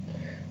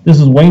This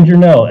is Wayne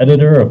Journell,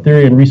 editor of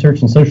Theory and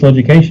Research in Social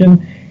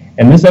Education,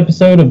 and this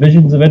episode of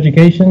Visions of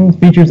Education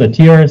features a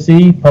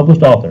TRSE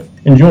published author.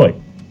 Enjoy.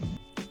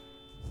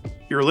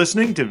 You're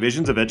listening to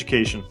Visions of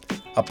Education,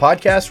 a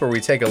podcast where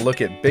we take a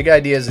look at big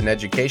ideas in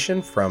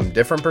education from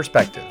different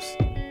perspectives.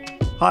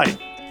 Hi,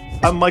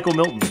 I'm Michael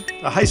Milton,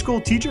 a high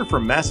school teacher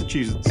from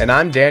Massachusetts. And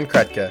I'm Dan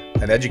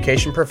Kretka, an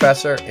education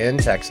professor in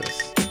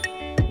Texas.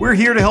 We're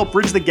here to help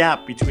bridge the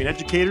gap between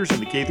educators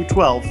in the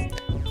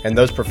K-12 and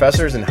those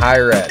professors in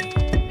higher ed.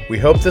 We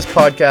hope this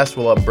podcast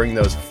will help bring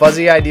those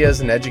fuzzy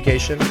ideas in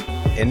education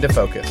into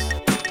focus.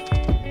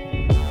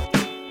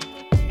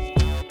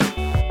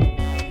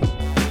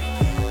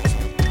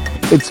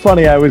 It's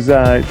funny, I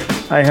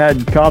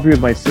had coffee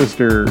with my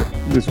sister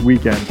this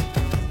weekend,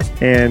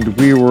 and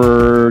we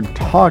were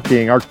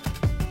talking, our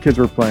kids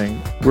were playing.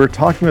 We were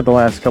talking about the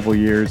last couple of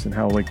years and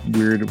how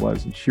weird it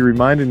was. And she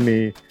reminded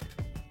me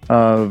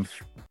of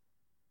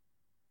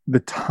the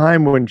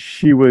time when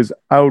she was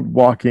out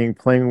walking,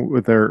 playing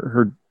with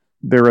her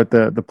they were at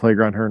the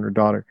playground, her and her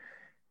daughter,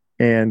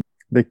 and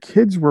the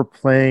kids were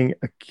playing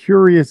a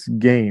curious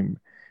game.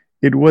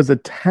 It was a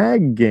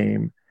tag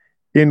game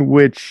in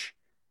which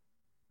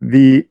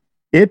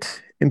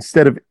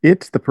instead of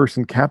the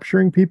person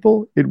capturing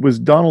people, it was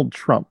Donald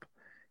Trump.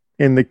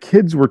 And the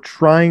kids were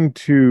trying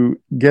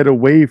to get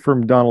away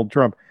from Donald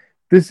Trump.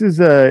 These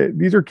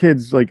are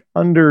kids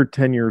under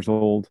 10 years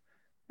old,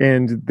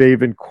 and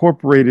they've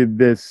incorporated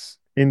this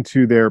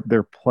into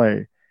their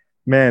play.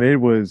 Man, it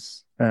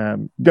was,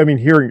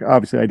 hearing,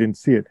 obviously I didn't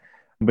see it,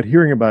 but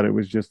hearing about it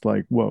was just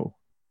like, whoa.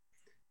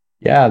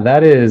 Yeah,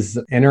 that is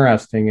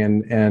interesting.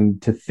 And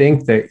to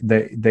think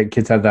that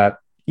kids have that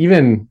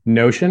even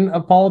notion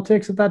of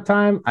politics at that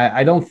time.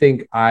 I don't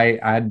think I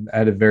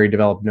had a very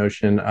developed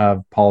notion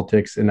of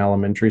politics in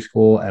elementary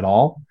school at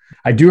all.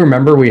 I do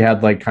remember we had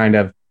kind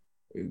of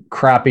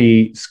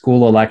crappy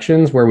school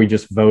elections where we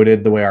just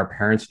voted the way our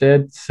parents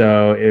did.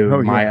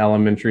 So my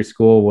elementary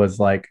school was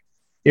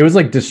it was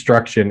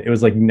destruction. It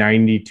was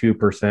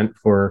 92%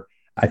 for,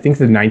 I think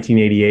the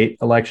 1988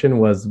 election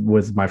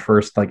was my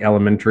first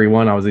elementary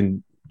one. I was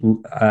in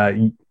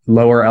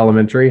lower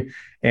elementary,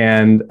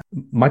 and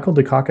Michael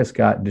Dukakis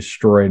got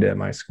destroyed at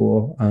my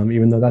school,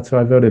 even though that's who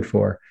I voted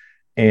for.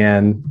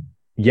 And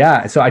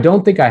yeah, so I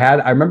don't think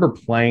I remember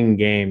playing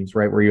games,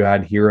 right, where you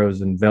had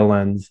heroes and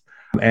villains.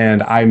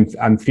 And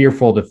I'm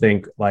fearful to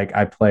think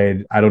I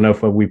don't know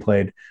if we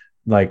played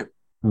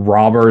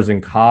robbers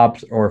and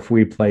cops, or if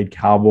we played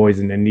cowboys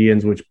and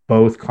Indians, which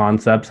both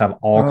concepts have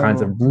all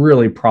kinds of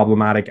really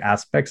problematic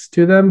aspects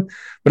to them.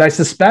 But I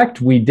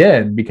suspect we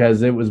did,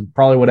 because it was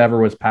probably whatever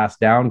was passed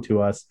down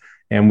to us,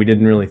 and we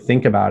didn't really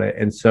think about it.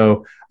 And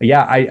so,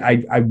 yeah,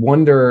 I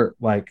wonder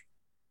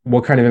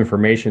what kind of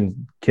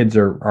information kids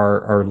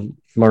are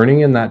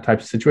learning in that type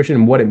of situation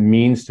and what it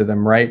means to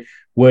them, right?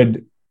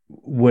 Would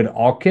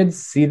all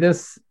kids see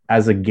this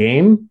as a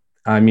game?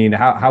 I mean,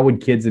 how would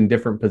kids in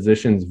different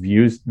positions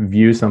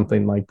view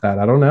something like that?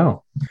 I don't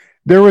know.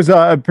 There was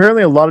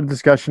apparently a lot of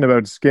discussion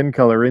about skin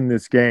color in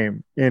this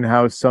game, and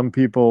how some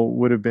people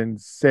would have been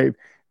safe.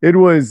 It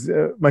was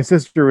my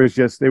sister was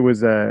it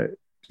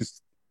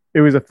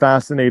was a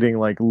fascinating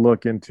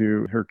look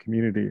into her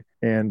community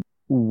and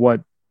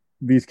what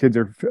these kids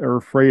are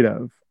afraid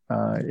of.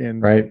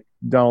 And right.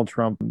 Donald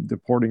Trump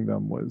deporting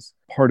them was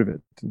part of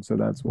it, and so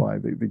that's why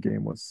the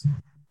game was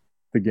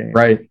the game.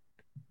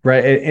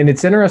 Right. And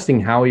it's interesting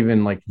how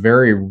even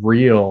very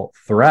real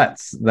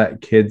threats that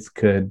kids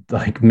could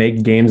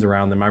make games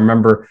around them. I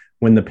remember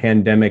when the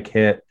pandemic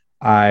hit,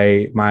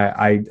 I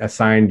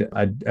assigned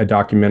a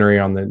documentary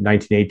on the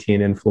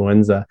 1918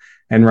 influenza,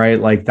 and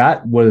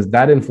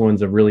that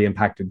influenza really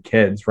impacted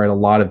kids, right? A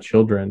lot of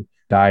children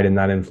died in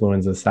that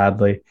influenza,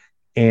 sadly.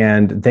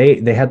 And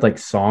they had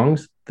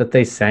songs that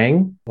they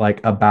sang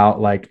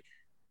about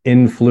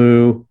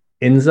influenza.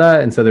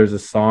 And so there's a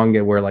song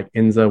where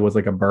Inza was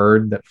a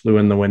bird that flew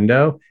in the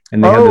window,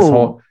 and they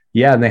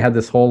had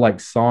this whole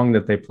song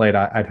that they played.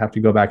 I'd have to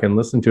go back and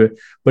listen to it,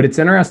 but it's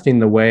interesting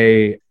the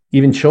way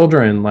even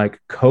children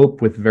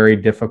cope with very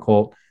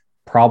difficult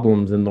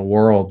problems in the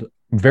world.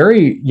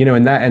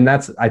 And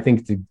that's, I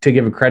think, to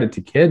give a credit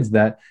to kids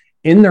that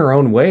in their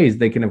own ways,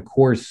 they can of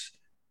course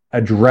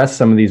address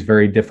some of these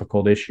very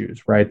difficult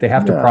issues, right? They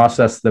have to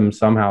process them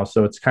somehow.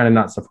 So it's kind of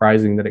not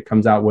surprising that it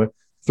comes out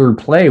through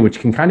play, which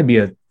can kind of be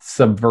a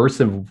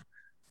subversive,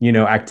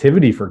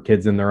 activity for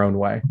kids in their own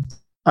way.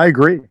 I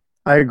agree.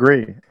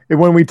 And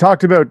when we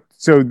talked about,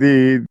 so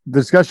the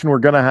discussion we're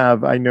going to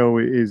have, I know,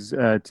 is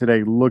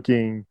today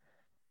looking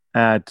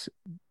at,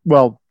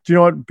 well, do you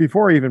know what?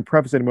 Before I even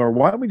preface anymore,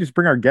 why don't we just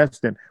bring our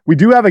guest in? We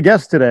do have a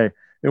guest today,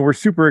 and we're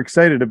super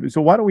excited.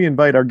 So why don't we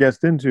invite our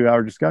guest into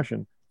our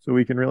discussion so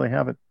we can really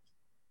have it?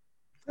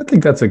 I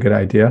think that's a good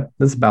idea.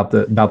 This is about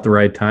the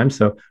right time.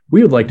 So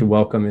we would like to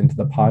welcome into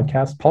the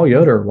podcast Paul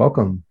Yoder.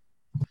 Welcome.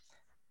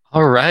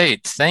 All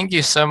right. Thank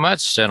you so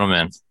much,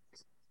 gentlemen.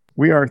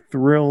 We are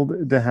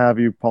thrilled to have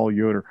you, Paul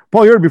Yoder.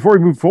 Paul Yoder, before we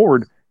move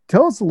forward,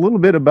 tell us a little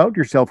bit about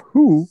yourself.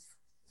 Who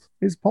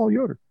is Paul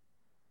Yoder?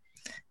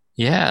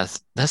 Yeah,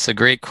 that's a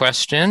great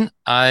question.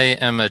 I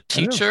am a I know.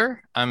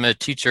 teacher. I'm a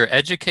teacher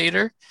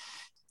educator.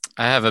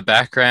 I have a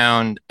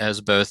background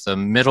as both a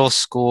middle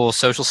school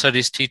social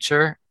studies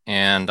teacher,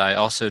 and I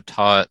also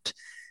taught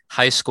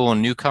high school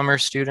newcomer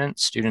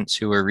students, students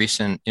who were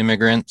recent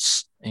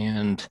immigrants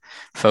and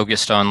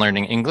focused on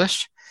learning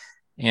English.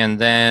 And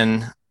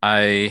then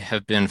I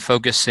have been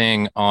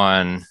focusing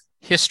on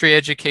history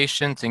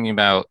education, thinking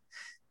about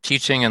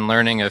teaching and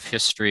learning of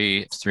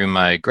history through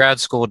my grad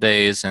school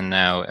days and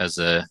now as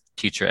a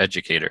teacher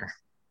educator.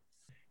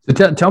 So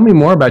tell me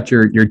more about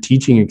your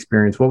teaching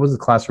experience. What was the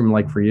classroom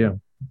like for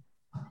you?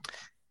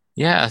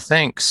 Yeah,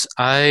 thanks.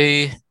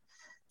 I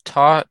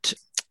taught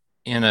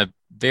in a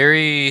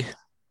very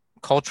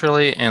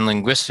culturally and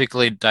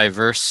linguistically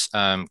diverse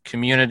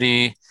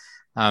community.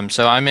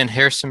 So I'm in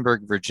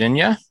Harrisonburg,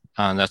 Virginia.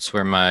 That's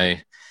where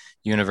my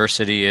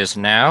university is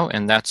now,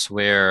 and that's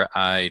where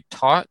I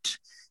taught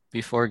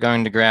before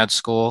going to grad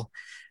school.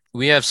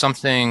 We have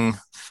something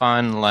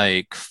fun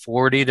like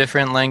 40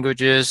 different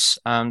languages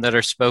that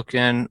are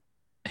spoken.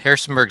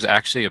 Harrisonburg's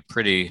actually a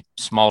pretty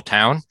small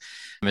town.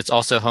 It's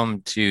also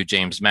home to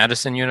James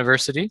Madison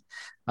University,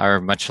 our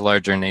much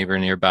larger neighbor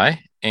nearby.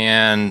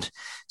 And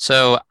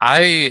so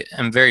I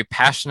am very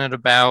passionate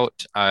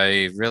about,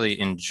 I really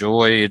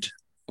enjoyed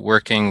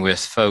working with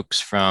folks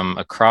from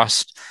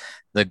across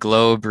the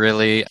globe,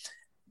 really.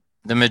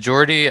 The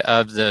majority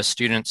of the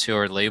students who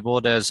are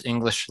labeled as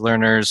English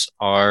learners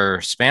are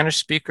Spanish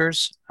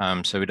speakers.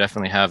 So we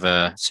definitely have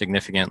a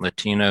significant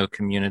Latino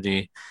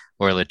community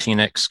or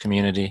Latinx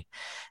community.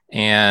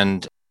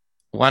 And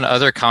one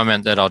other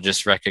comment that I'll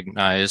just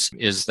recognize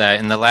is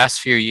that in the last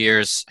few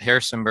years,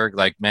 Harrisonburg,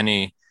 like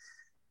many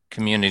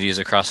communities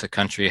across the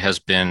country, has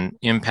been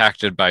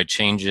impacted by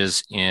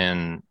changes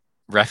in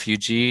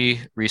refugee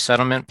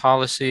resettlement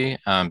policy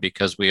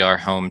because we are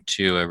home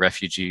to a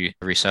refugee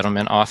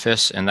resettlement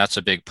office. And that's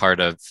a big part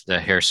of the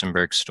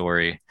Harrisonburg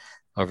story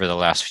over the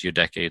last few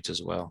decades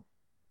as well.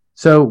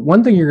 So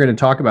one thing you're going to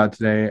talk about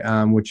today,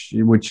 which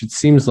it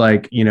seems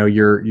like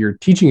your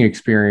teaching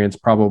experience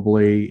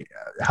probably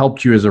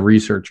helped you as a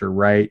researcher,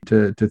 right?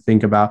 To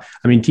think about.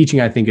 I mean,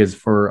 teaching I think is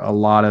for a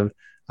lot of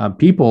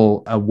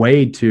people a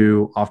way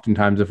to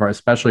oftentimes,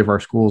 especially if our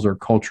schools are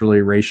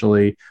culturally,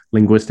 racially,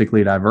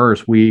 linguistically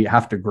diverse, we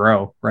have to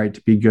grow, right,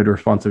 to be good,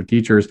 responsive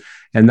teachers,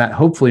 and that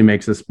hopefully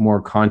makes us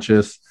more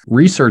conscious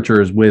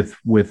researchers with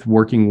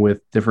working with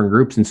different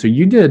groups. And so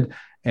you did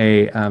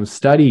a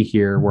study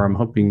here where I'm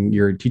hoping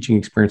your teaching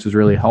experience was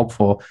really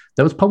helpful.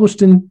 That was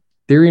published in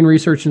Theory and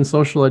Research in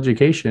Social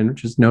Education,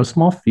 which is no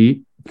small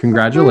feat.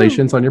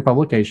 Congratulations on your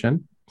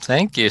publication.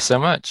 Thank you so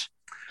much.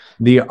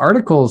 The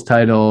article is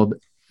titled,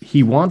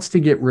 "He Wants to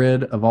Get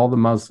Rid of All the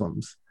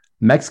Muslims,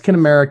 Mexican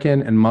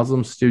American and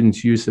Muslim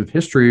Students' Use of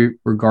History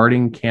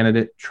Regarding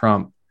Candidate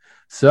Trump."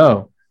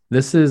 So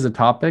this is a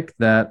topic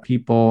that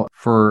people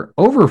for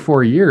over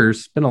 4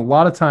 years spent a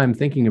lot of time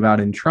thinking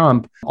about in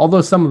Trump,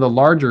 although some of the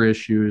larger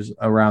issues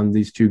around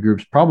these two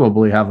groups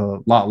probably have a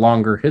lot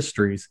longer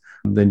histories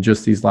than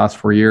just these last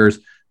 4 years.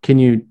 Can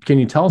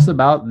you tell us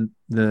about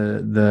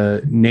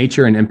the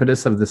nature and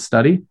impetus of this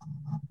study?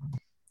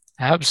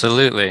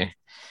 Absolutely.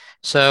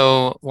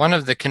 So one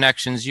of the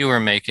connections you were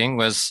making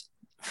was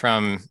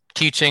from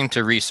teaching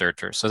to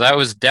researcher. So that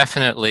was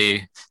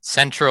definitely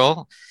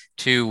central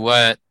to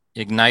what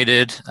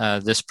ignited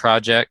this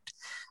project.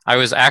 I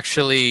was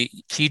actually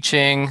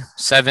teaching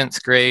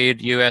 7th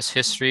grade US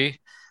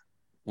history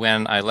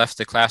when I left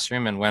the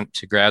classroom and went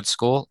to grad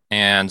school.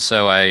 And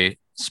so I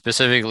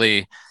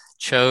specifically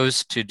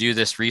chose to do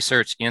this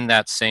research in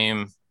that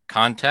same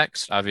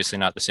context, obviously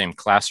not the same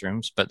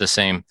classrooms, but the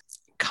same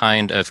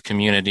kind of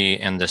community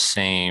and the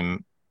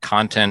same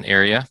content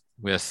area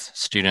with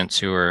students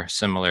who are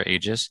similar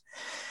ages.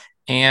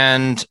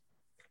 And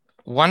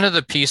one of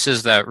the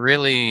pieces that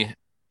really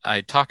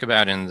I talk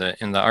about in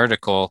the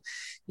article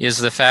is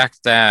the fact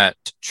that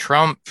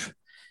Trump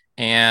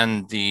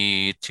and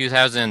the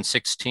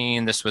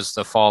 2016, this was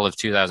the fall of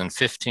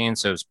 2015,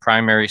 so it was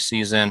primary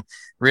season,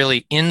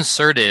 really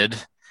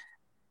inserted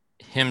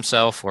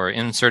himself or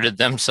inserted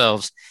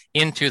themselves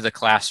into the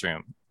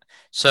classroom.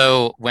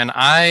 So when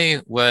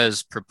I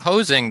was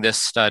proposing this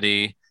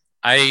study,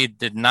 I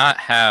did not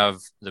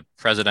have the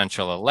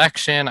presidential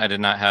election. I did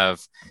not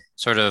have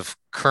sort of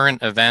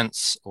current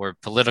events or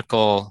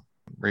political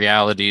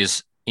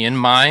realities in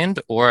mind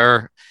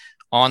or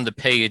on the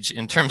page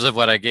in terms of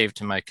what I gave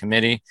to my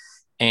committee.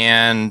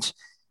 And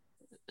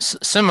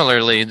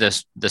similarly,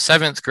 the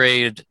 7th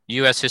grade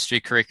US history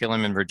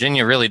curriculum in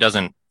Virginia really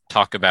doesn't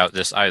talk about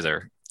this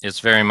either.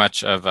 It's very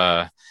much of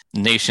a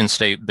nation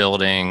state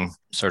building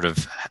sort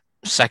of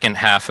second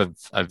half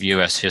of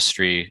US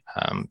history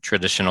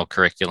traditional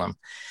curriculum.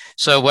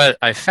 So what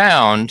I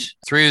found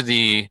through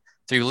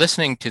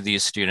listening to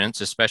these students,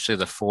 especially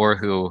the 4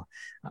 who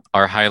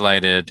are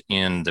highlighted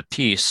in the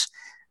piece,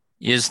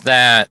 is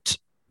that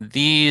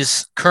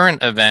these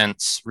current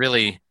events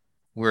really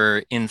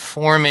were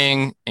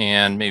informing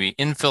and maybe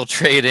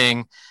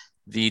infiltrating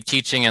the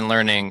teaching and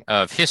learning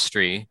of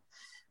history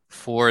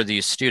for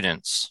these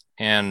students.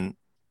 And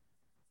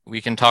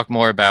we can talk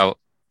more about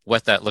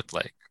what that looked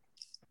like.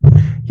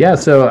 Yeah.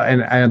 So,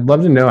 and I'd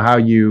love to know how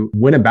you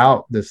went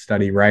about this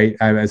study, right?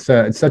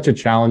 It's such a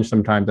challenge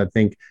sometimes, I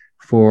think,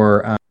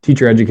 for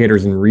teacher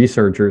educators and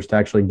researchers to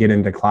actually get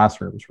into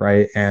classrooms,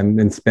 right?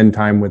 And spend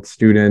time with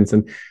students.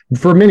 And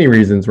for many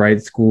reasons,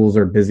 right? Schools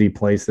are busy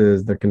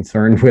places. They're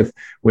concerned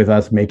with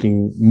us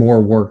making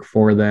more work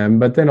for them.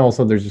 But then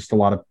also there's just a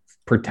lot of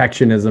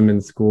protectionism in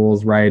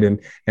schools, right?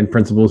 And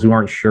principals who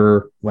aren't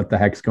sure what the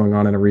heck's going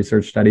on in a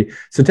research study.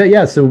 So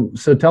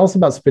tell us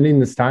about spending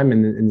this time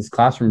in this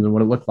classroom and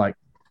what it looked like.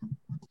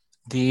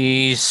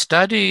 The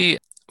study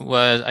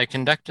I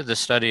conducted the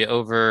study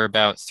over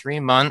about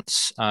 3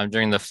 months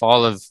during the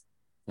fall of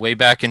way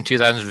back in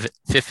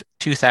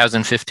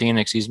 2015,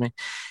 excuse me.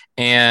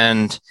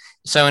 And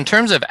so in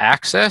terms of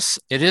access,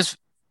 it is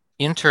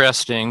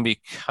interesting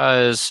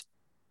because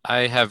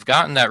I have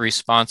gotten that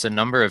response a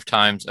number of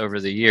times over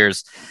the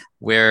years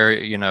where,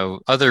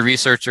 other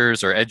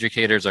researchers or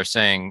educators are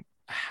saying,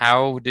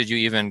 how did you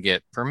even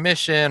get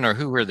permission, or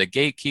who were the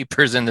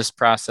gatekeepers in this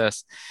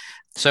process?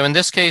 So in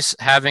this case,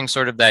 having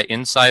sort of that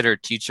insider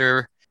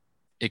teacher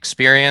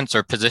experience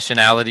or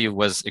positionality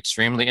was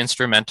extremely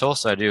instrumental.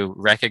 So I do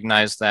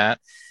recognize that,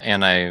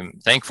 and I'm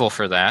thankful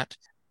for that.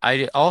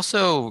 I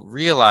also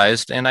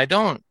realized, and I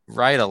don't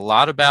write a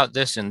lot about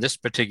this in this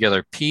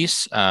particular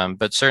piece,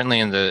 but certainly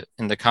in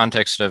the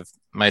context of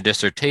my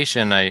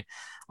dissertation, I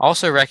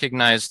also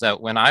recognized that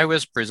when I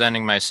was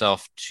presenting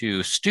myself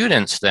to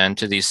students then,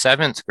 to these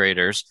 7th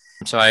graders,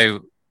 so I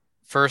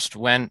first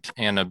went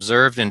and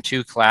observed in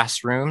 2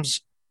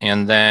 classrooms,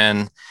 and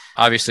then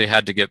obviously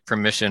had to get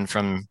permission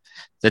from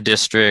the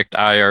district,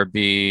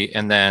 IRB,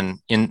 and then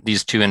in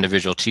these 2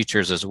 individual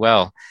teachers as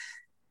well.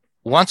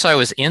 Once I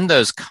was in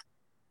those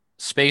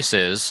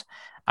spaces,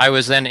 I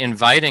was then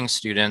inviting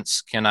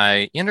students, can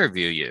I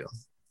interview you?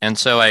 And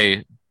so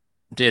I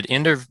did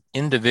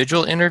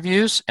individual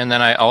interviews, and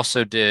then I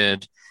also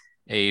did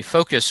a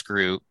focus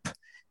group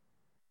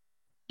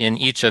in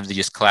each of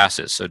these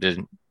classes. So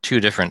did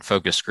 2 different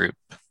focus group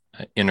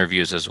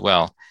interviews as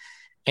well.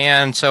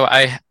 And so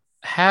I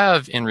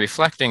have, in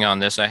reflecting on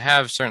this, I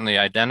have certainly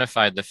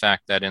identified the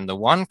fact that in the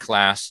one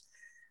class,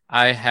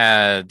 I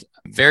had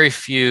very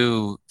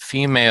few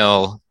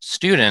female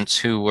students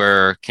who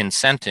were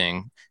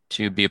consenting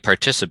to be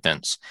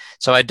participants.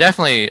 So I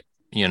definitely,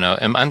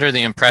 am under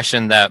the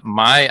impression that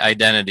my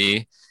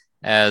identity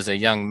as a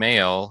young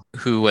male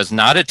who was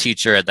not a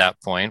teacher at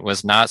that point,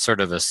 was not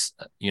sort of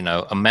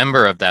a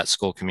member of that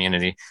school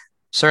community,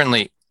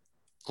 certainly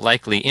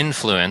likely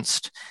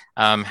influenced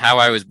how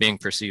I was being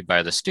perceived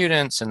by the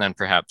students, and then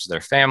perhaps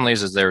their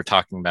families as they were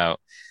talking about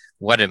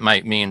what it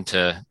might mean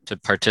to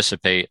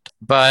participate.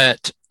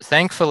 But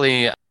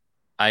thankfully,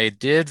 I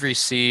did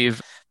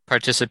receive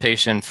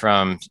participation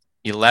from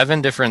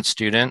 11 different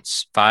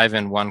students, 5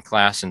 in one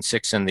class and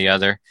 6 in the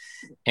other,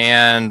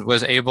 and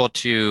was able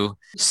to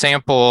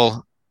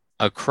sample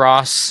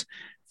across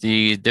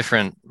the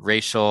different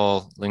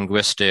racial,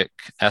 linguistic,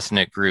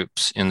 ethnic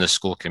groups in the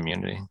school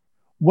community.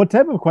 What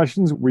type of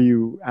questions were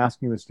you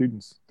asking the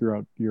students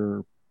throughout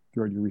your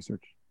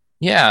research?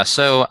 Yeah,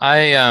 so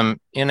I,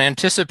 in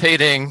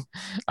anticipating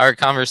our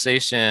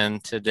conversation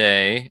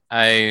today,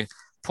 I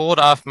pulled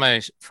off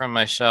from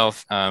my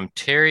shelf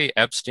Terry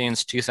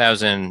Epstein's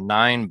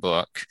 2009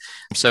 book.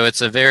 So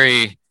it's a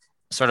very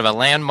sort of a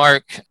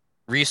landmark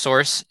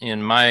resource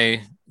in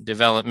my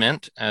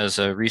development as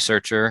a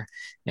researcher.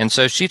 And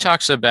so she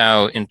talks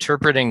about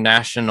interpreting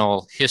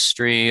national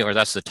history, or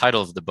that's the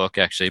title of the book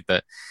actually,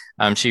 but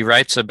she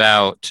writes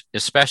about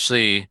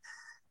especially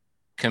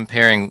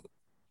comparing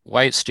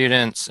white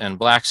students and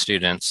Black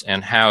students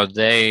and how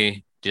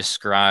they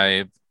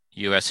describe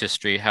U.S.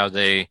 history, how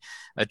they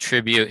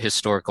attribute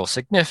historical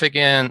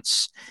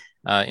significance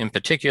in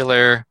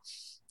particular.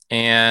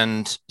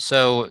 And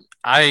so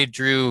I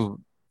drew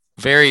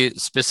very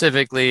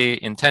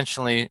specifically,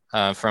 intentionally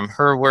from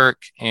her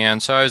work.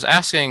 And so I was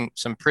asking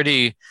some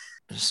pretty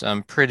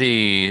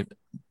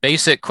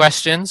basic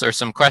questions, or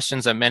some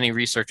questions that many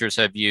researchers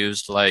have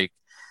used, like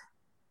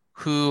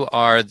who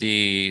are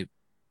the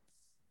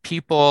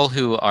people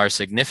who are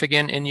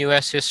significant in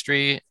U.S.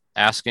 history,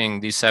 asking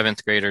these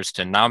 7th graders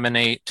to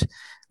nominate,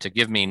 to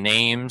give me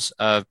names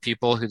of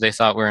people who they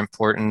thought were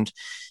important.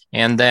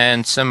 And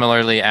then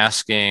similarly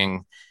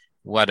asking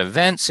what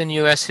events in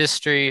U.S.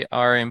 history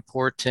are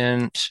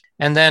important,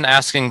 and then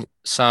asking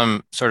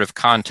some sort of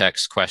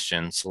context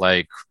questions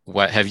like,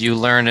 what have you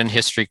learned in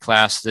history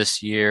class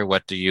this year?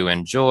 What do you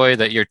enjoy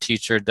that your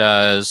teacher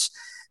does?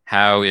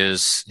 How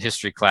is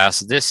history class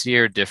this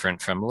year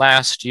different from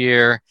last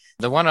year?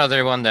 The one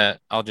other one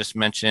that I'll just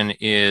mention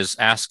is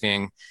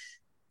asking,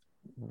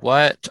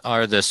 what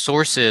are the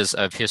sources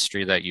of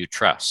history that you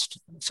trust?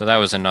 So that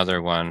was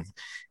another one.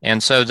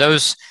 And so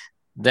those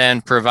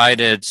then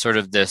provided sort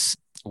of this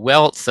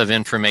wealth of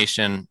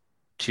information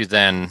to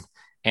then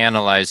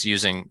analyze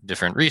using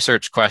different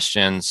research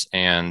questions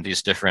and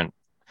these different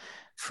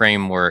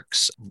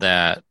frameworks,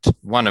 that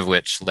one of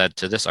which led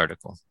to this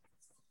article.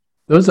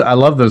 I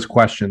love those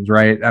questions,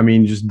 right? I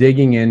mean, just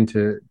digging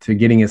into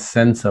getting a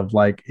sense of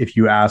like, if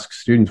you ask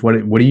students, what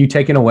are you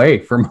taking away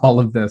from all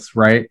of this,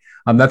 right?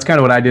 That's kind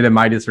of what I did in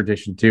my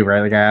dissertation too,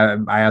 right? Like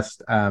I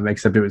asked,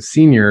 except it was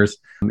seniors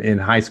in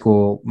high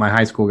school, my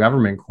high school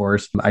government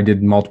course. I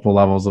did multiple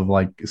levels of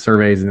like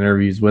surveys and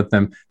interviews with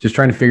them, just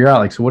trying to figure out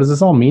like, so what does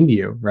this all mean to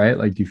you, right?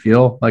 Like, do you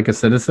feel like a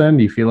citizen?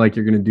 Do you feel like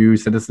you're going to do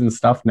citizen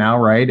stuff now,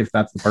 right? If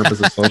that's the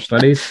purpose of social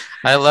studies.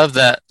 I love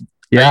that.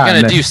 Yeah, are you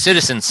going to do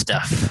citizen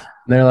stuff?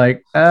 They're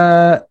like,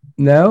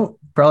 no,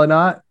 probably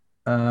not.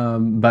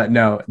 But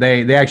no,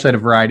 they actually had a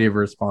variety of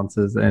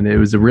responses, and it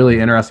was really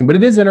interesting. But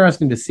it is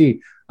interesting to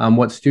see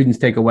what students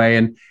take away,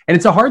 and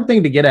it's a hard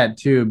thing to get at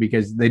too,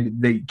 because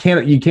you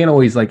can't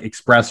always like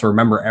express or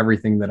remember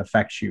everything that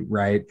affects you,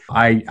 right?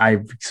 I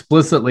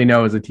explicitly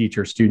know as a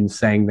teacher, students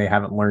saying they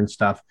haven't learned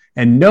stuff,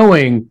 and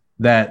knowing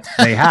that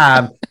they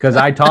have because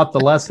I taught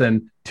the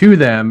lesson to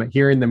them,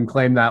 hearing them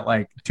claim that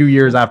like 2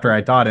 years after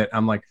I taught it,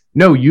 I'm like,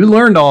 no, you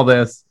learned all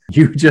this.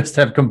 You just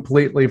have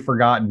completely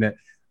forgotten it.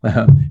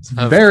 It's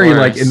very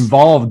like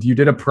involved. You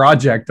did a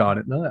project on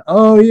it. Like,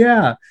 oh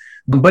yeah.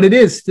 But it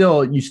is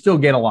still, you still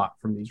get a lot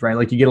from these, right?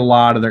 Like you get a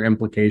lot of their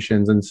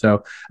implications. And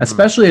so,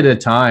 especially at a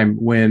time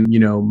when,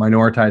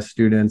 minoritized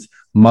students,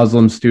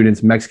 Muslim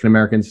students,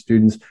 Mexican-American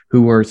students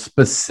who were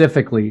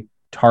specifically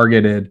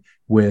targeted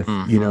with,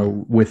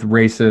 with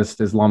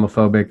racist,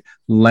 Islamophobic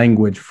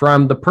language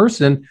from the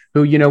person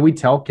who, we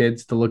tell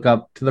kids to look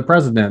up to the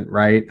president,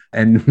 right?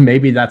 And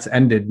maybe that's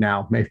ended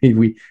now.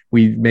 Maybe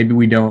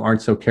we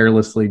aren't so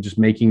carelessly just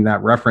making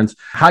that reference.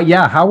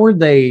 How were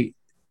they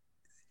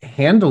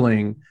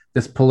handling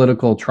this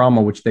political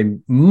trauma, which they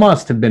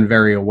must have been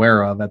very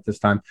aware of at this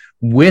time,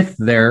 with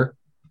their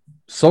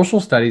social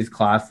studies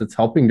class that's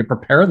helping to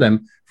prepare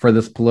them for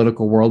this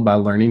political world by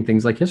learning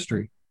things like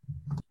history?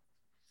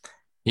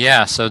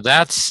 Yeah, so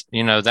that's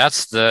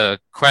the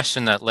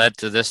question that led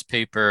to this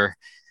paper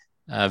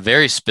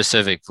very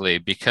specifically,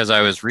 because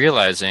I was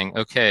realizing,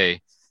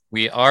 okay,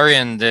 we are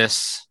in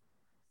this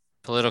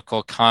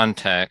political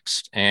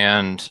context,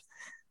 and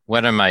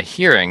what am I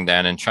hearing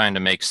then, and trying to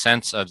make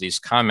sense of these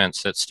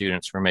comments that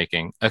students were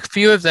making. A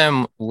few of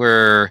them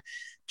were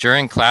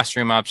during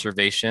classroom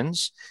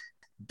observations,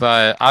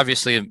 but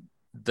obviously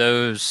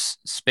those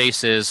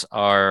spaces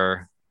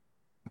are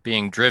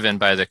being driven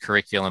by the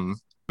curriculum.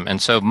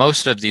 And so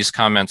most of these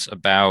comments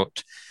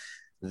about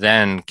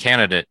then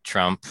candidate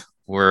Trump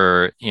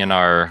were in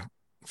our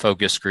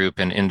focus group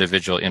and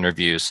individual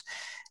interviews.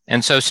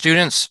 And so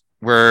students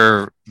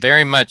were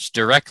very much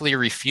directly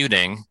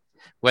refuting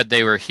what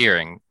they were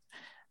hearing.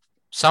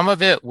 Some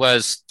of it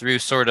was through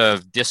sort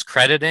of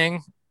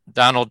discrediting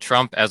Donald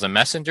Trump as a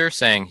messenger,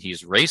 saying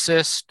he's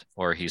racist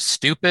or he's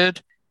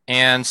stupid.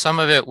 And some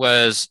of it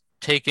was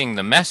taking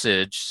the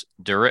message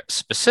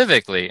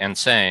specifically and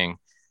saying,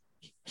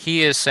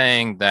 he is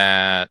saying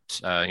that,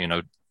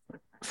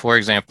 for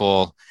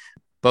example,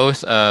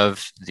 both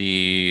of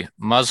the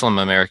Muslim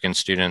American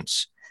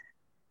students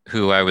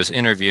who I was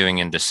interviewing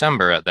in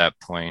December at that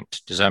point,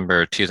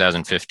 December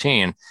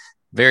 2015,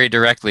 very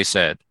directly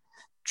said,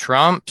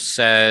 Trump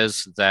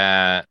says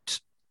that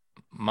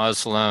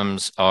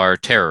Muslims are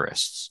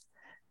terrorists.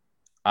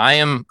 I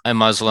am a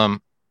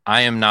Muslim.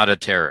 I am not a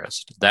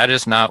terrorist. That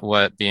is not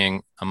what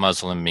being a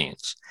Muslim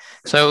means.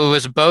 So it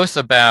was both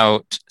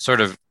about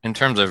sort of, in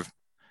terms of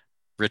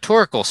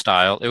rhetorical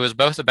style, it was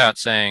both about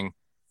saying,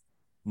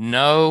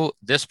 no,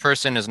 this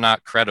person is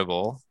not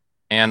credible,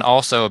 and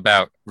also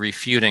about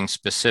refuting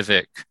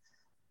specific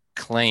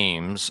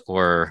claims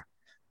or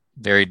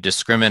very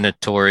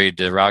discriminatory,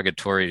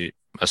 derogatory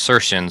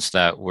assertions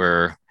that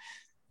were,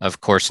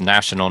 of course,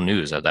 national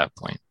news at that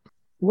point.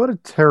 What a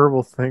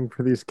terrible thing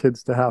for these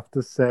kids to have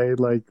to say,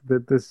 like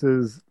that this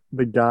is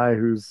the guy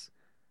who's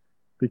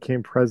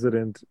became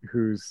president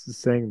who's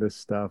saying this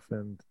stuff,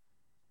 and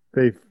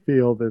they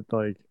feel that,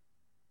 like,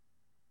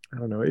 I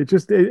don't know. It's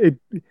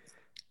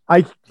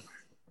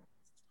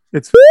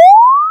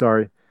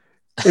sorry.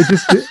 It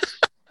just.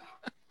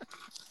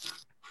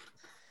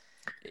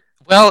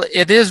 Well,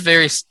 it is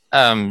very,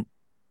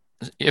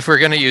 if we're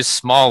going to use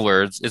small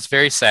words, it's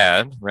very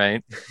sad,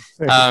 right?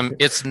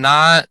 It's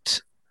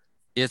not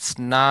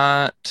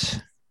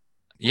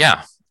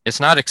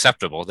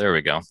acceptable. There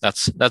we go.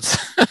 That's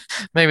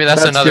maybe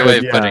that's another way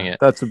of putting it.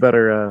 That's a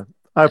better,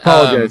 I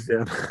apologize.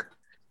 Yeah.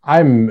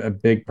 I'm a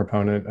big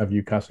proponent of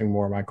you cussing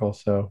more, Michael.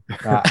 So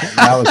that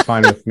was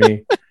fine with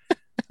me.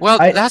 Well,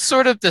 that's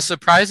sort of the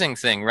surprising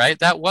thing, right?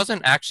 That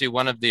wasn't actually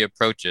one of the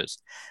approaches.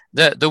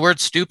 The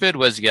word stupid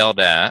was yelled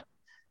out,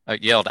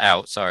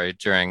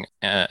 during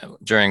I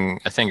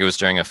think it was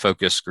during a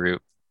focus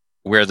group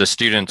where the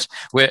students,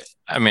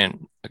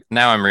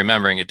 now I'm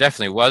remembering, it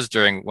definitely was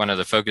during one of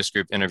the focus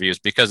group interviews,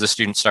 because the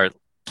students start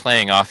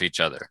playing off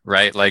each other,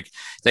 right? Like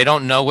they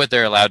don't know what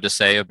they're allowed to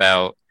say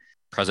about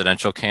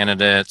presidential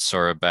candidates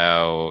or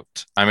about,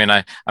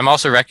 I'm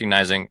also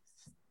recognizing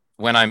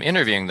when I'm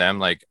interviewing them,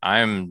 like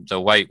I'm the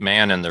white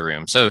man in the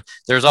room. So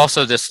there's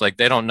also this, like,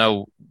 they don't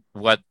know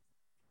what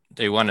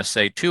they want to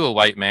say to a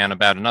white man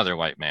about another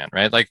white man,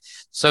 right? Like,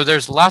 so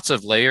there's lots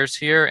of layers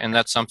here, and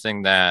that's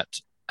something that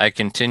I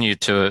continue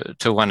to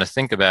want to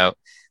think about.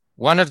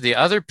 One of the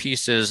other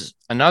pieces,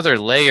 another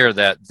layer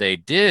that they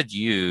did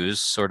use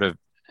sort of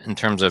in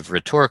terms of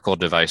rhetorical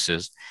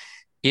devices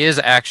is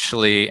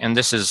actually, and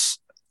this is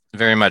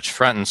very much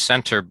front and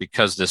center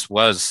because this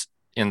was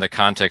in the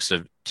context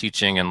of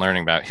teaching and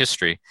learning about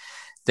history,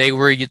 they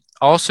were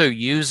also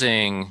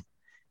using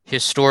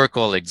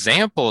historical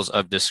examples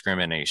of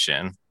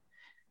discrimination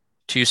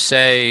to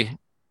say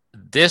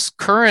this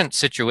current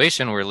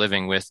situation we're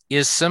living with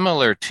is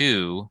similar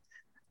to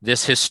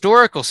this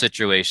historical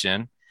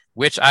situation,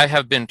 which I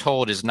have been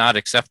told is not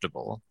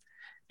acceptable.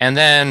 And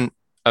then,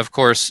 of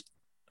course,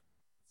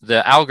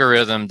 the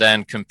algorithm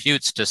then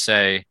computes to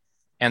say,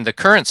 and the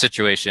current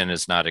situation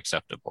is not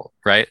acceptable,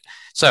 right?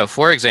 So,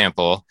 for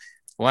example,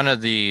 one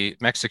of the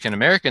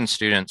Mexican-American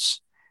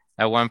students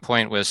at one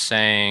point was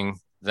saying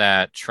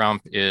that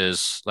Trump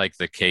is like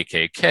the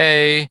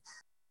KKK.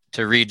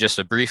 To read just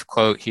a brief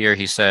quote here,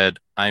 he said,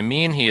 I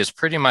mean, he is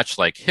pretty much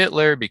like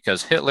Hitler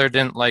because Hitler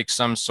didn't like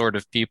some sort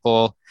of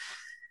people.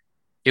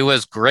 It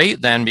was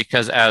great then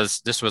because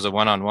as this was a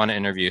one-on-one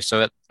interview,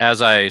 so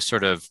as I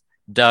sort of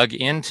dug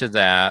into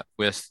that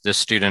with this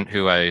student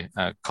who I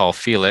call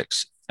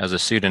Felix as a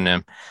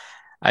pseudonym,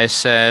 I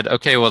said,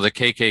 okay, well, the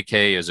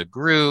KKK is a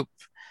group.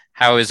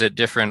 How is it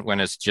different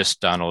when it's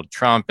just Donald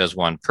Trump as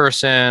one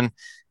person?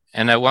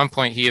 And at one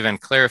point, he even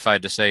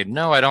clarified to say,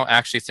 no, I don't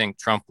actually think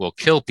Trump will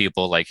kill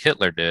people like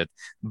Hitler did.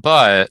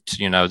 But,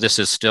 you know, this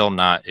is still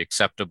not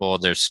acceptable.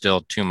 There's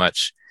still too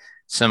much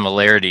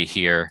similarity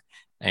here.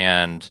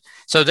 And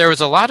so there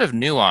was a lot of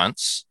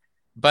nuance,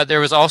 but there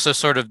was also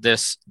sort of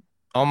this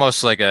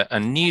almost like a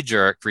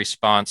knee-jerk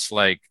response,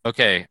 like,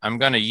 okay, I'm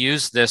going to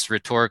use this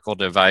rhetorical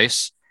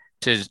device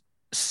to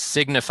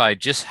signify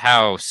just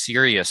how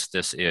serious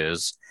this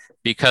is,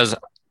 because,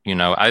 you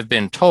know, I've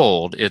been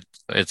told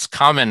it's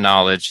common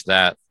knowledge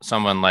that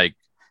someone like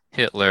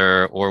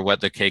Hitler or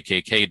what the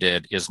KKK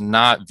did is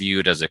not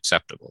viewed as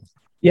acceptable.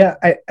 Yeah,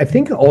 I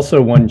think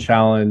also one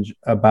challenge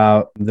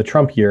about the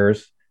Trump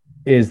years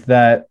is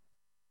that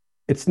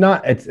it's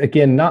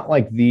again, not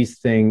like these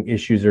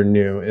issues are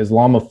new.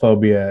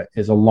 Islamophobia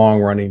is a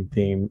long-running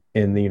theme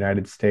in the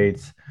United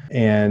States,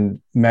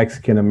 and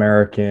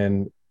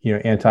Mexican-American, you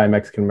know,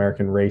 anti-Mexican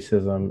American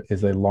racism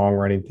is a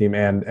long-running theme,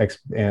 and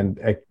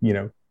you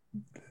know,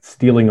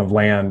 stealing of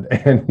land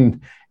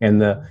and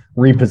the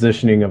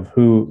repositioning of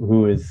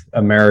who is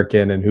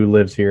American and who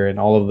lives here, and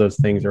all of those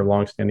things are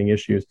longstanding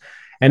issues.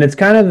 And it's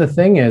kind of the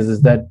thing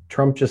is that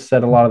Trump just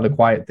said a lot of the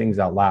quiet things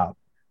out loud,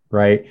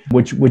 right?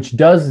 Which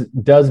does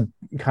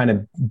kind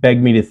of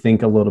beg me to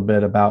think a little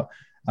bit about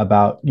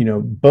you know,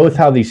 both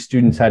how these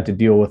students had to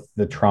deal with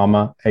the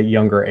trauma at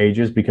younger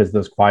ages because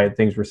those quiet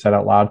things were said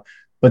out loud,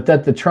 but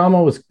that the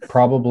trauma was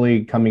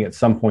probably coming at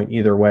some point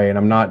either way. And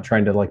I'm not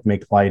trying to like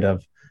make light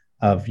of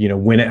you know,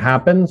 when it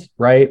happens,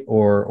 right?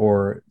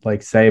 Or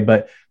like say,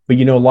 but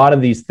you know, a lot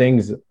of these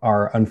things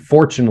are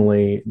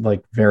unfortunately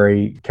like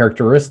very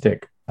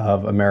characteristic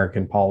of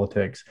American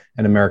politics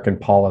and American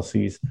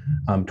policies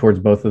towards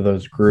both of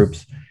those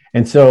groups.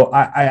 And so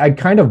I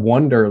kind of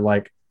wonder,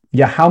 like,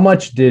 yeah, how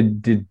much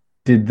did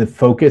the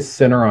focus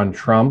center on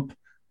Trump,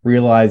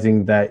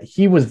 realizing that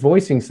he was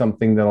voicing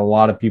something that a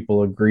lot of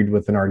people agreed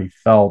with and already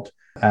felt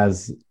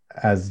as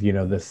you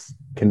know, this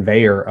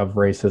conveyor of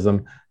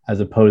racism, as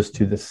opposed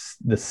to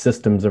the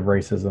systems of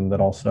racism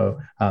that also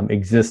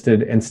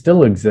existed and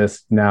still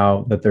exist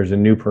now that there's a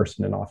new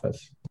person in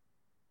office.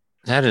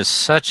 That is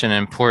such an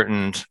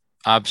important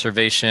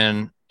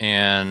observation,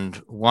 and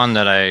one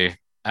that I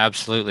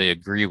absolutely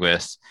agree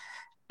with.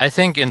 I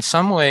think in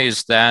some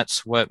ways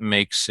that's what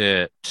makes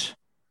it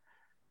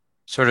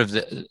sort of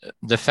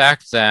the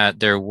fact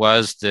that there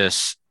was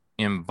this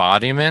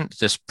embodiment,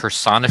 this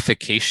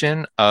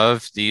personification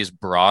of these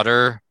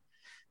broader,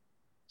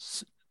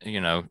 you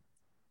know,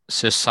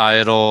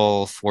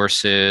 societal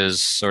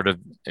forces, sort of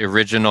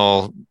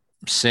original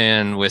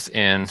sin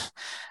within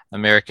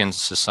American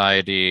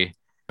society,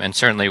 and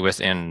certainly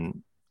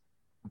within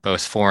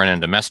both foreign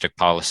and domestic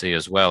policy,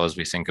 as well as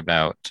we think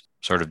about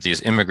sort of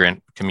these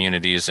immigrant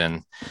communities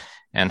and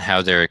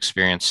how they're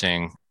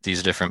experiencing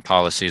these different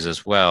policies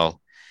as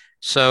well.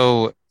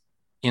 So,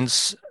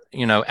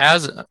 you know,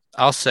 as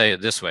I'll say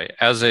it this way,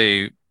 as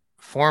a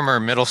former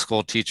middle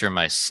school teacher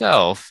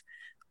myself,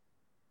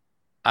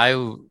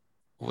 I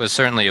was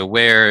certainly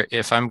aware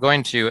if I'm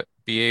going to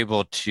be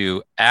able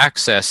to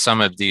access some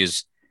of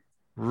these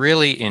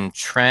really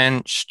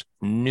entrenched,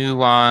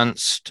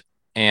 nuanced,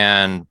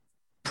 and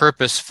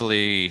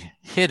purposefully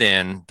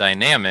hidden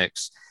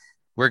dynamics,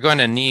 we're going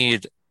to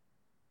need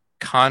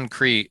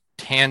concrete,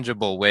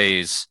 tangible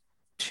ways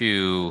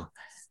to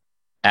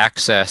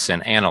access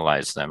and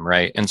analyze them,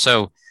 right? And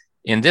so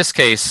in this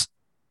case,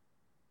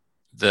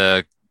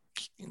 the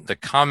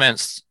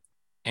comments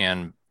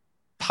and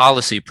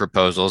policy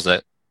proposals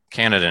that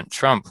candidate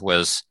Trump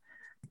was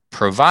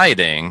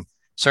providing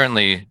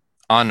certainly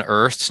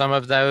unearthed some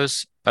of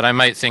those, but I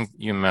might think,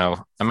 you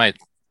know, I might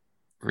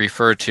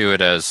refer to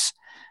it as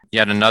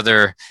yet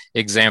another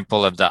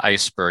example of the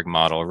iceberg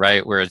model,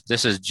 right? Where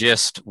this is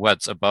just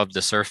what's above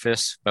the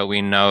surface, but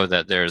we know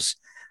that there's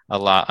a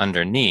lot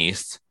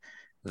underneath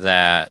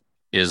that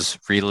is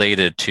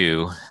related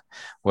to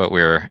what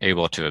we're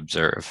able to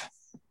observe.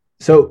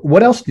 So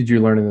what else did you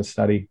learn in this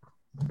study?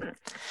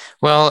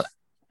 Well,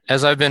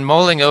 as I've been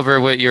mulling over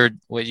what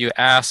you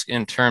ask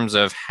in terms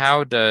of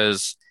how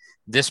does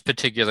this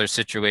particular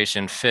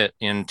situation fit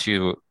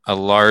into a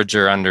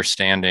larger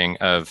understanding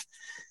of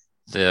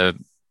the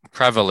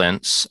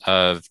prevalence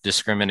of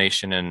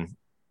discrimination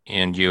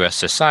in U.S.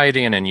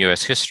 society and in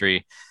U.S.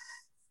 history,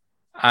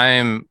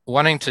 I'm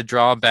wanting to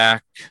draw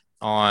back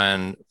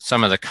on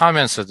some of the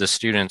comments that the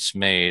students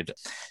made.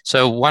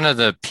 So one of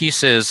the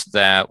pieces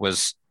that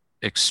was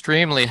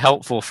extremely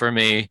helpful for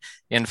me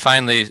in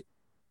finally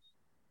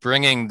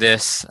bringing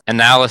this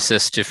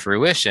analysis to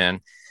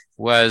fruition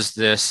was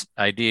this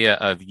idea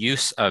of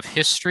use of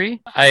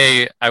history.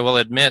 I will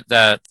admit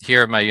that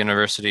here at my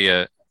university,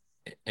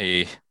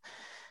 a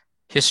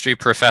history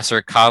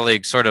professor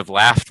colleague sort of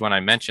laughed when I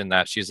mentioned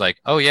that. She's like,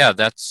 "Oh yeah,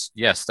 that's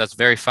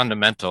very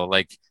fundamental.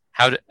 Like,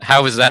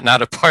 how is that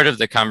not a part of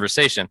the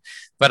conversation?"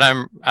 But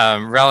I'm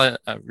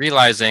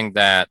realizing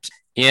that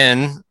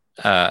in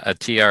a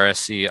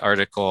TRSC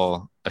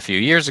article a few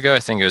years ago, I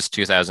think it was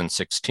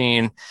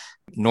 2016,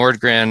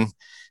 Nordgren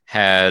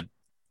had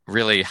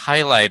really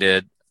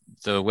highlighted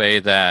the way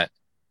that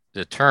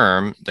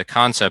the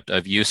concept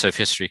of use of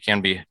history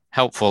can be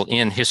helpful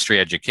in history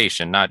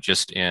education, not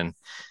just in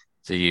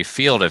the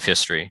field of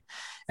history.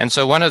 And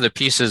so one of the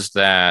pieces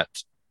that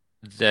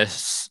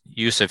this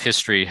use of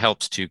history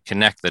helps to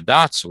connect the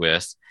dots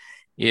with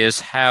is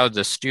how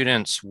the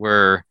students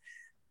were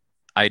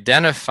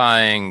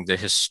identifying the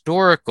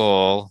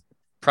historical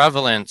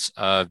prevalence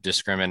of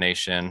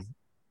discrimination,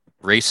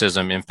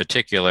 racism in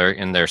particular,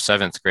 in their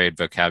 7th grade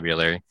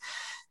vocabulary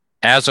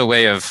as a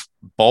way of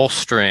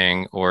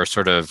bolstering or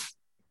sort of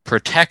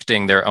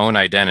protecting their own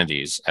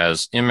identities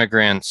as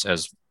immigrants,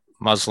 as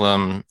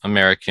Muslim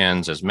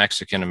Americans, as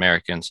Mexican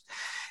Americans.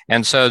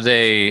 And so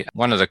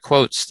one of the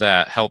quotes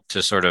that helped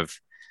to sort of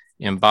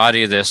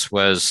embody this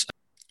was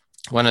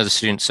one of the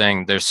students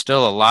saying, "There's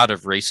still a lot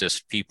of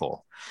racist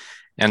people."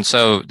 And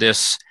so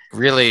this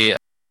really,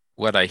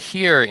 what I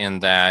hear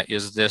in that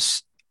is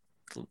this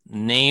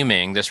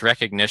naming, this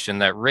recognition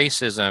that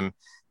racism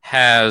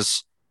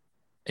has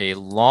a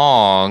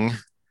long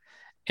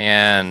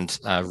and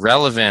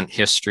relevant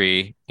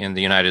history in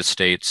the United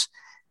States,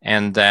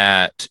 and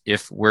that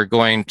if we're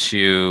going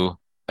to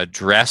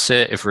address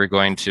it, if we're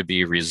going to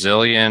be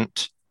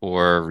resilient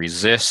or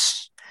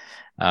resist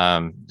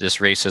this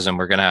racism,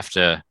 we're going to have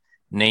to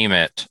name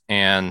it.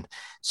 And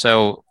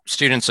so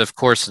students, of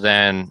course,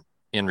 then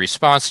in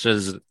response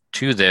to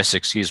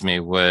this,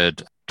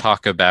 would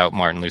talk about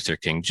Martin Luther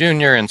King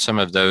Jr. and some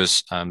of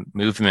those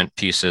movement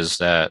pieces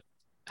that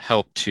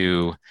help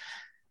to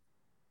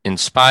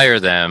inspire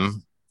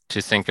them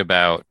to think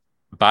about,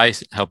 by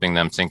helping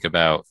them think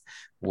about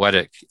what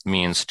it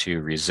means to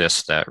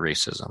resist that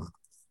racism.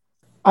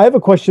 I have a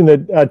question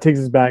that takes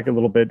us back a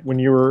little bit. When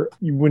you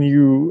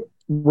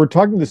were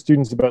talking to the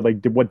students about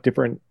like what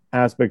different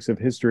aspects of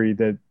history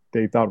that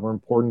they thought were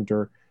important,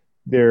 or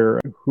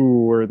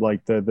who were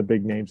like the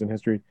big names in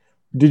history,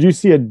 did you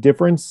see a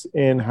difference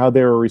in how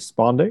they were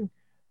responding?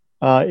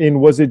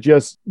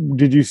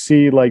 Did you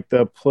see like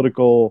the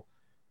political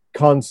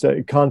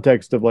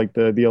context of like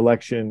the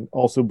election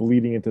also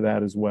bleeding into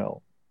that as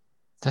well?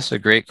 That's a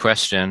great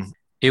question.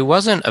 It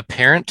wasn't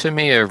apparent to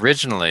me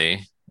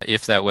originally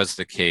if that was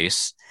the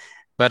case,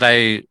 but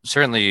I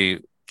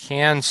certainly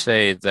can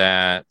say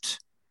that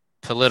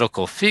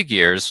political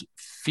figures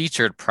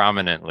featured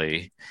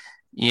prominently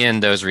in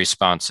those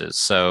responses.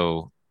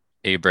 So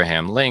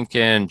Abraham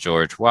Lincoln,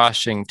 George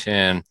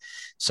Washington.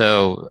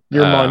 So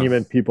your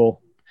monument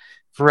people.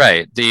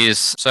 Right.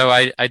 So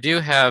I do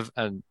have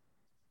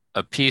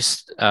a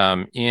piece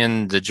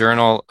in the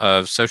Journal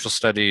of Social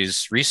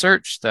Studies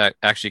Research that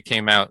actually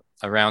came out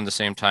around the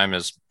same time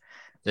as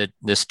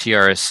this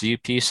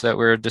TRSC piece that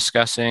we're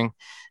discussing.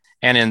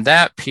 And in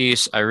that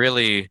piece, I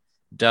really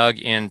dug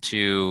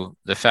into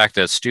the fact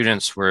that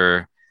students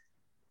were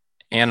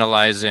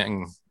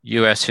analyzing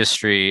U.S.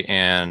 history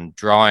and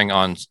drawing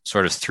on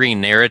sort of 3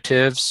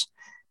 narratives.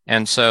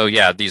 And so,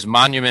 yeah, these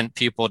monument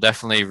people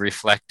definitely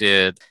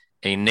reflected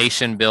a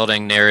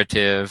nation-building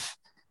narrative,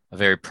 a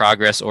very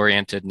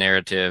progress-oriented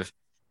narrative.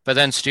 But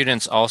then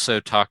students also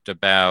talked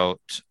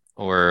about,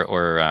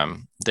 or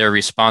their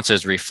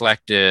responses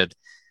reflected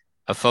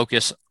a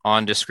focus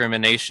on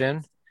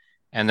discrimination.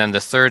 And then the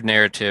third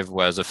narrative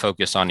was a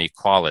focus on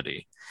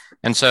equality.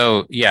 And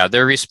so, yeah,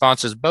 their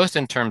responses, both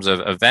in terms of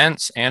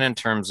events and in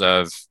terms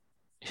of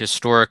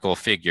historical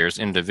figures,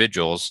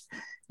 individuals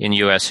in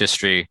U.S.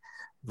 history,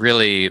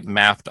 really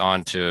mapped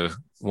onto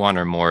one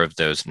or more of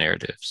those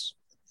narratives.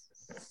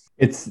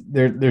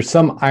 There's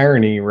some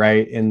irony,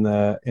 right, in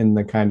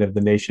the kind of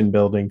the nation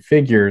building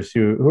figures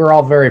who are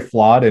all very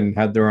flawed and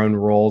had their own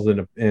roles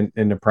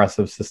in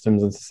oppressive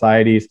systems and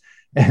societies.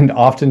 And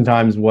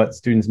oftentimes what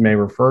students may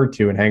refer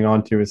to and hang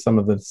on to is some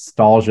of the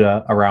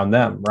nostalgia around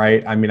them,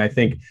 right? I mean, I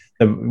think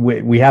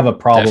we have a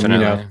problem,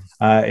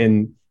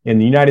 Definitely. in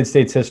the United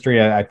States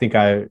history. I think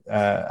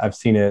I've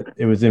seen it.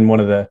 It was in one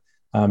of the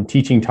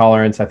teaching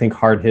tolerance, I think,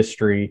 hard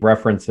history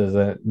references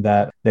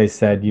that they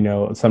said,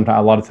 sometimes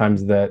a lot of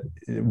times that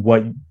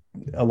what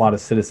a lot of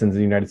citizens in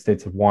the United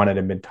States have wanted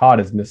and been taught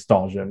is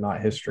nostalgia,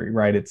 not history,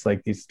 right? It's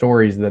like these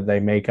stories that they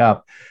make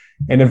up.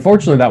 And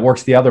unfortunately, that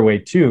works the other way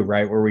too,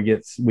 right? Where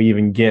we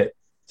even get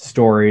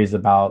stories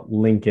about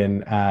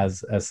Lincoln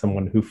as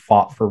someone who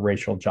fought for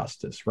racial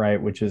justice,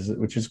 right? Which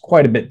is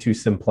quite a bit too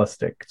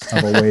simplistic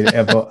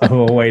of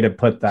a way to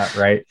put that,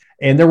 right?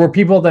 And there were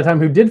people at that time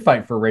who did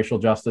fight for racial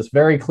justice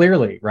very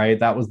clearly, right?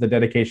 That was the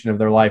dedication of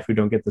their life, who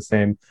don't get the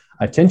same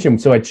attention.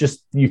 So it's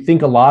just, you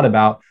think a lot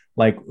about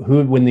like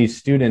when these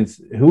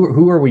students,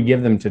 who are we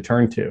give them to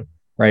turn to,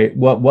 right?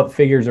 What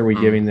figures are we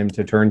giving them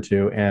to turn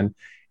to?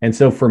 And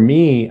so for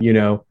me,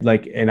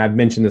 and I've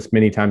mentioned this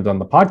many times on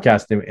the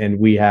podcast, and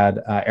we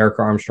had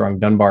Erica Armstrong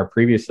Dunbar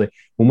previously.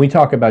 When we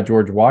talk about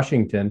George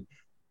Washington,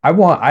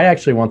 I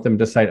actually want them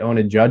to cite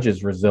Ona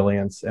Judge's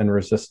resilience and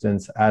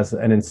resistance as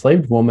an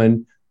enslaved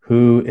woman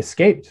who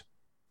escaped,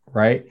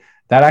 right?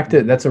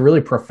 That's a really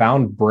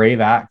profound,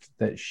 brave act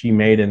that she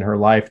made in her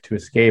life to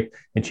escape.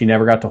 And she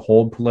never got to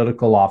hold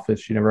political office.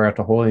 She never got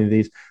to hold any of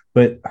these.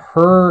 But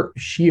her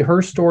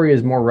story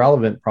is more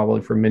relevant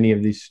probably for many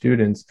of these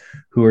students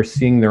who are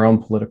seeing their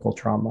own political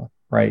trauma,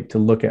 right? To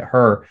look at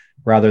her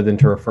rather than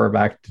to refer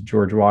back to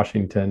George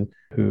Washington,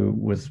 who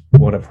was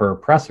one of her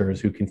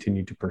oppressors who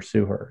continued to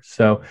pursue her.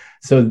 So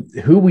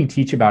who we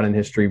teach about in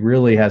history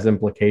really has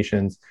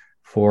implications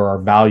for our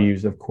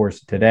values, of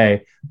course,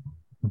 today.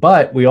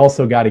 But we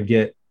also got to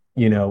get,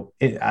 we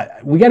got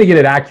to get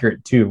it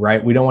accurate too,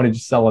 right? We don't want to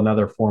just sell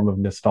another form of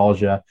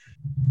nostalgia,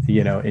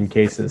 in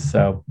cases.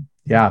 So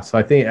yeah, so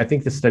I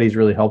think this study is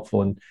really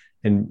helpful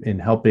in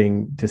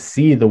helping to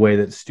see the way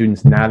that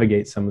students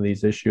navigate some of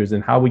these issues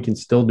and how we can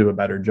still do a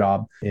better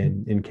job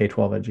in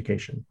K-12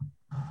 education.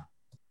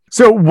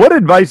 So what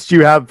advice do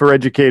you have for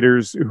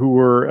educators who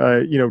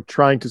are,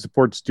 trying to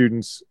support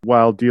students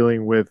while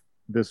dealing with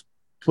this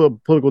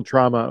political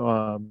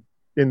trauma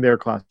in their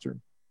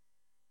classroom?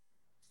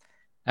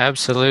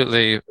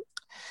 Absolutely.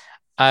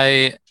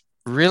 I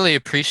really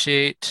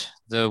appreciate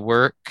the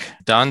work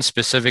done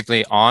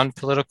specifically on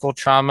political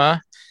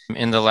trauma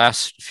in the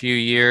last few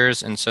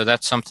years. And so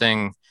that's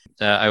something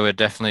that I would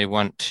definitely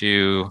want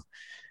to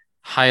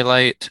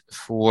highlight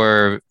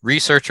for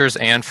researchers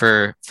and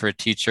for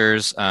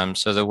teachers.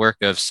 So the work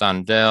of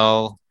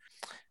Sandel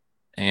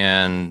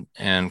and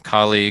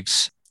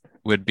colleagues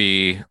would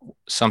be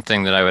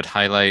something that I would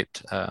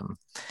highlight.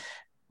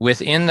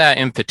 Within that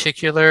in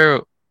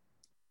particular,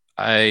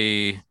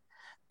 I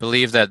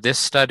believe that this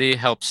study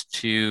helps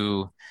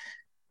to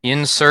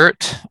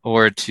insert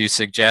or to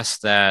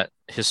suggest that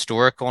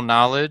historical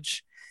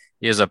knowledge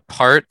is a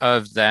part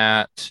of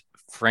that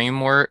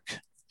framework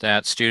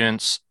that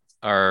students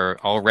are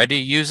already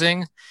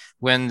using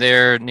when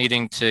they're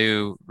needing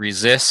to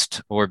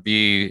resist or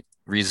be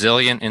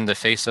resilient in the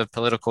face of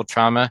political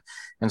trauma.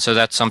 And so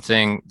that's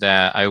something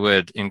that I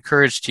would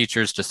encourage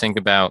teachers to think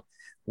about.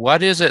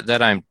 What is it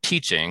that I'm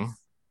teaching?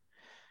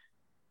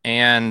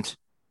 And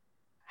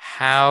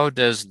how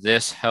does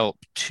this help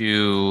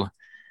to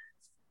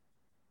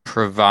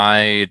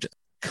provide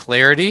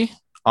clarity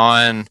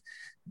on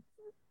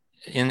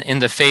in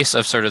the face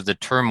of sort of the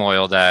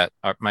turmoil that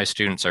my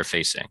students are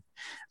facing?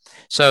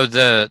 So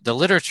the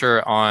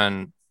literature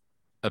on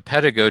a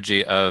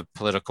pedagogy of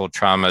political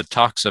trauma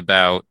talks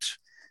about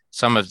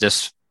some of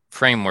this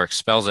framework,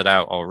 spells it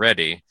out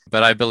already.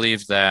 But I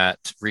believe that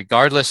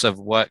regardless of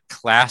what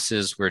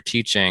classes we're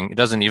teaching, it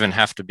doesn't even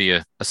have to be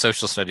a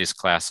social studies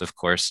class, of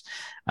course,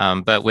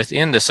 but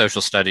within the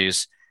social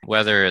studies,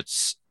 whether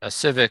it's a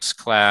civics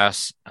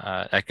class,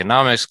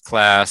 economics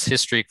class,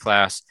 history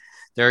class,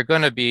 there are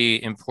going to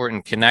be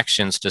important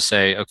connections to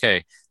say,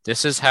 okay,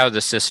 this is how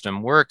the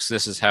system works.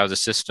 This is how the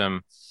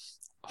system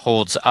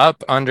holds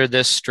up under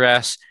this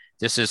stress.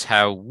 This is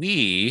how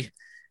we,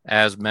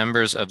 as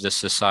members of the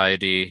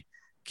society,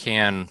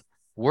 can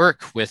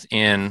work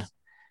within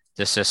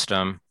the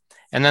system.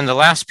 And then the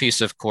last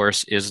piece, of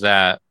course, is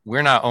that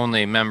we're not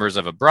only members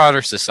of a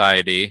broader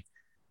society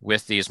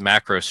with these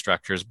macro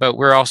structures, but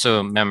we're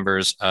also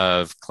members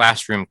of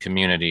classroom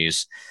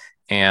communities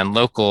and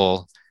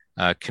local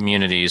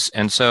communities.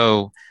 And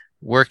so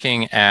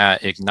working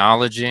at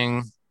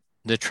acknowledging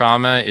the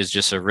trauma is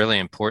just a really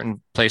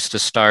important place to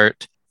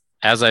start.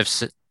 As I've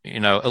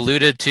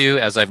alluded to,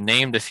 as I've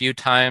named a few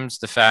times,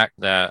 the fact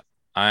that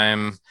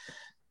I'm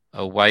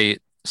a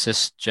white,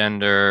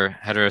 cisgender,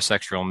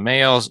 heterosexual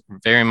male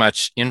very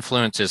much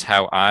influences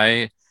how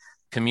I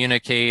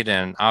communicate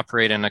and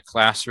operate in a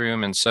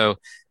classroom. And so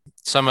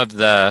some of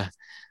the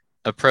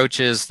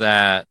approaches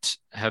that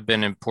have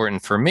been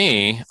important for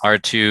me are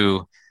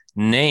to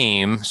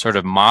name, sort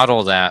of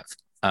model that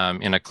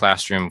in a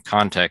classroom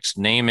context,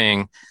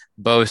 naming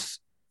both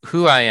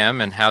who I am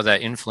and how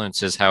that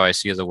influences how I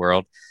see the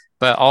world,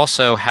 but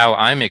also how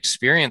I'm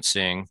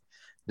experiencing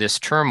this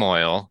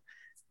turmoil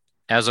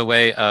as a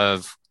way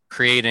of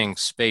creating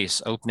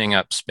space, opening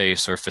up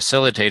space, or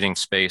facilitating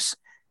space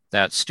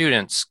that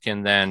students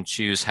can then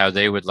choose how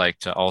they would like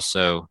to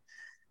also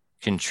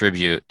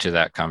contribute to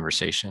that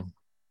conversation.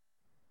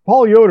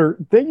 Paul Yoder,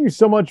 thank you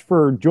so much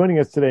for joining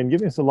us today and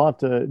giving us a lot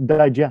to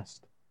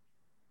digest.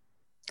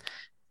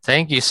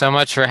 Thank you so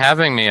much for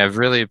having me. I've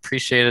really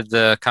appreciated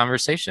the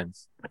conversation.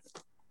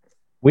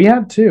 We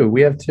have too.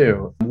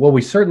 Well,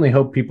 we certainly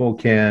hope people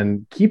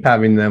can keep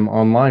having them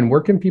online.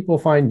 Where can people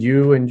find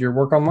you and your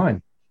work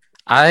online?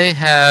 I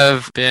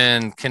have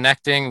been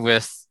connecting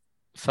with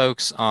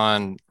folks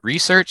on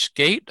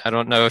ResearchGate. I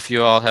don't know if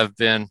you all have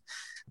been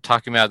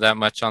talking about that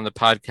much on the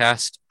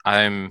podcast.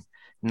 I'm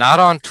not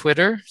on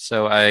Twitter,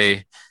 so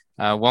I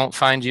won't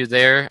find you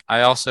there.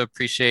 I also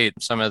appreciate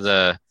some of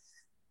the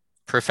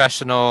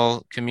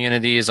professional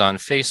communities on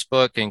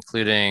Facebook,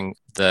 including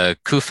the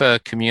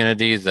KUFA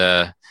community,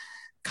 the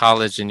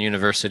college and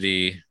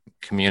university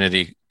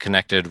community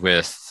connected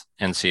with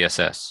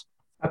NCSS.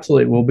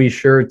 Absolutely. We'll be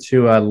sure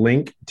to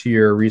link to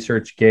your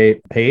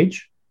ResearchGate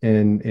page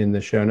in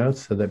the show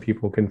notes so that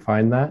people can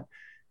find that.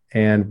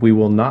 And we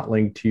will not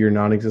link to your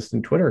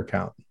non-existent Twitter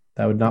account.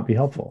 That would not be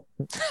helpful.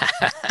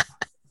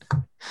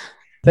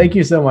 Thank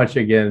you so much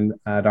again,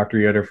 Dr.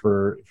 Yoder,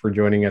 for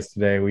joining us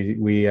today.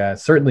 We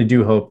certainly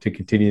do hope to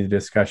continue the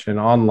discussion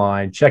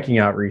online, checking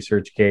out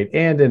ResearchGate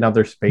and in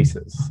other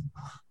spaces.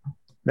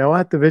 Now,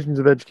 at the Visions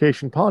of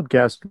Education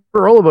podcast,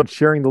 we're all about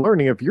sharing the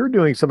learning. If you're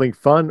doing something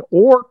fun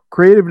or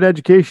creative in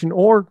education,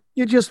 or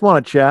you just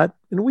want to chat,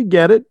 and we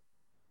get it,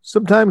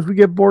 sometimes we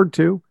get bored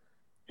too,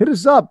 hit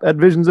us up at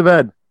Visions of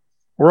Ed.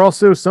 We're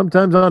also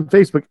sometimes on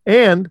Facebook.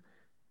 And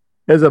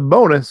as a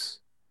bonus,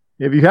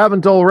 if you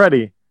haven't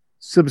already,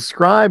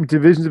 subscribe to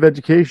Visions of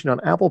Education on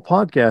Apple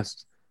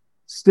Podcasts,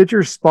 Stitcher,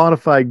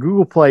 Spotify,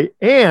 Google Play,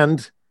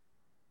 and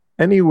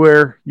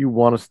anywhere you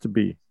want us to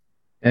be.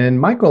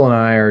 And Michael and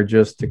I are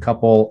just a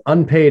couple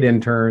unpaid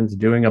interns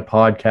doing a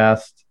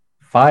podcast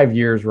 5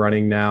 years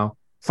running now.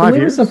 So 5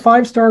 leave years? us a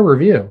 5-star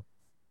review,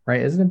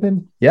 right? Isn't it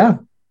been? Yeah,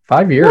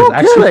 5 years. No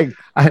Actually,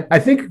 kidding. I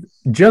think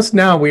just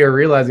now we are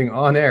realizing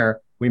on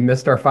air we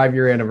missed our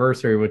 5-year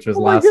anniversary, which was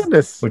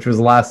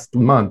last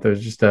month. It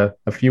was just a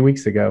few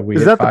weeks ago.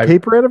 Is that the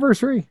paper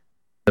anniversary?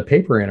 The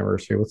paper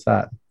anniversary. What's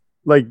that?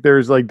 Like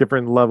there's like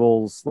different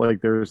levels. Like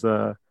there's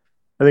I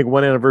think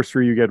one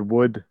anniversary you get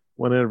wood,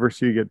 one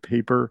anniversary you get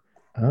paper.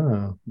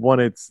 Oh, One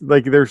it's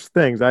like there's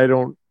things I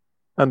don't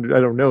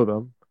know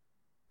them.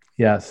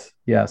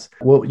 yes.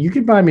 Well, you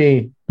could buy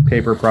me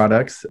paper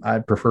products. I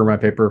prefer my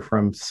paper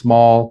from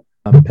small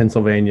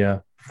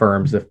Pennsylvania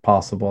firms, if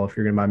possible, if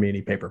you're going to buy me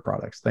any paper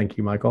products. Thank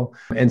you, Michael.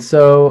 And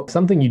so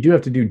something you do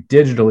have to do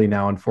digitally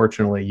now,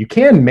 unfortunately. You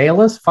can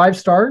mail us 5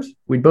 stars.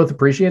 We'd both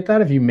appreciate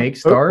that if you make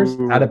stars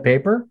out of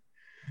paper.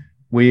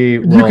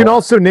 You can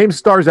also name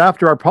stars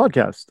after our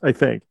podcast, I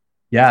think.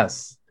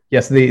 Yes,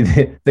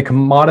 the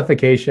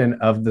commodification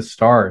of the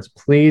stars.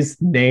 Please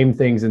name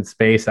things in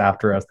space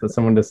after us that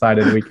someone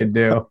decided we could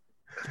do.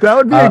 That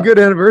would be a good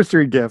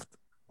anniversary gift.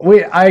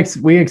 We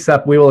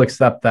will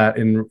accept that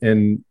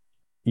in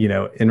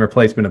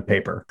replacement of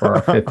paper for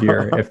our 5th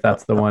year, if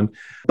that's the one.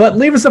 But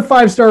leave us a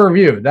 5-star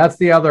review. That's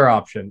the other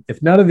option.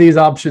 If none of these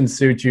options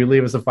suit you,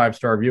 leave us a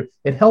 5-star review.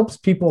 It helps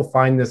people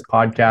find this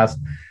podcast.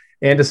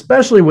 And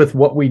especially with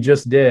what we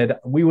just did,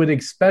 we would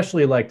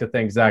especially like to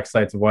thank Zach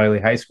Seitz of Wiley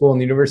High School and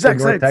the University of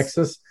North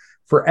Texas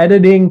for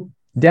editing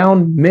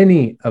down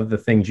many of the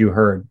things you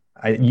heard.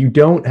 You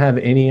don't have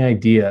any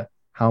idea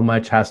how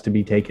much has to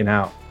be taken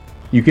out.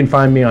 You can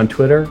find me on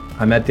Twitter.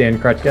 I'm at Dan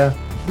Krutka.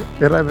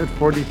 And I'm at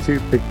 42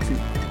 Pixie.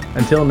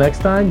 Until next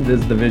time,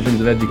 this is the Visions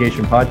of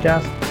Education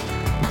podcast.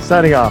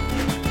 Signing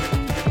off.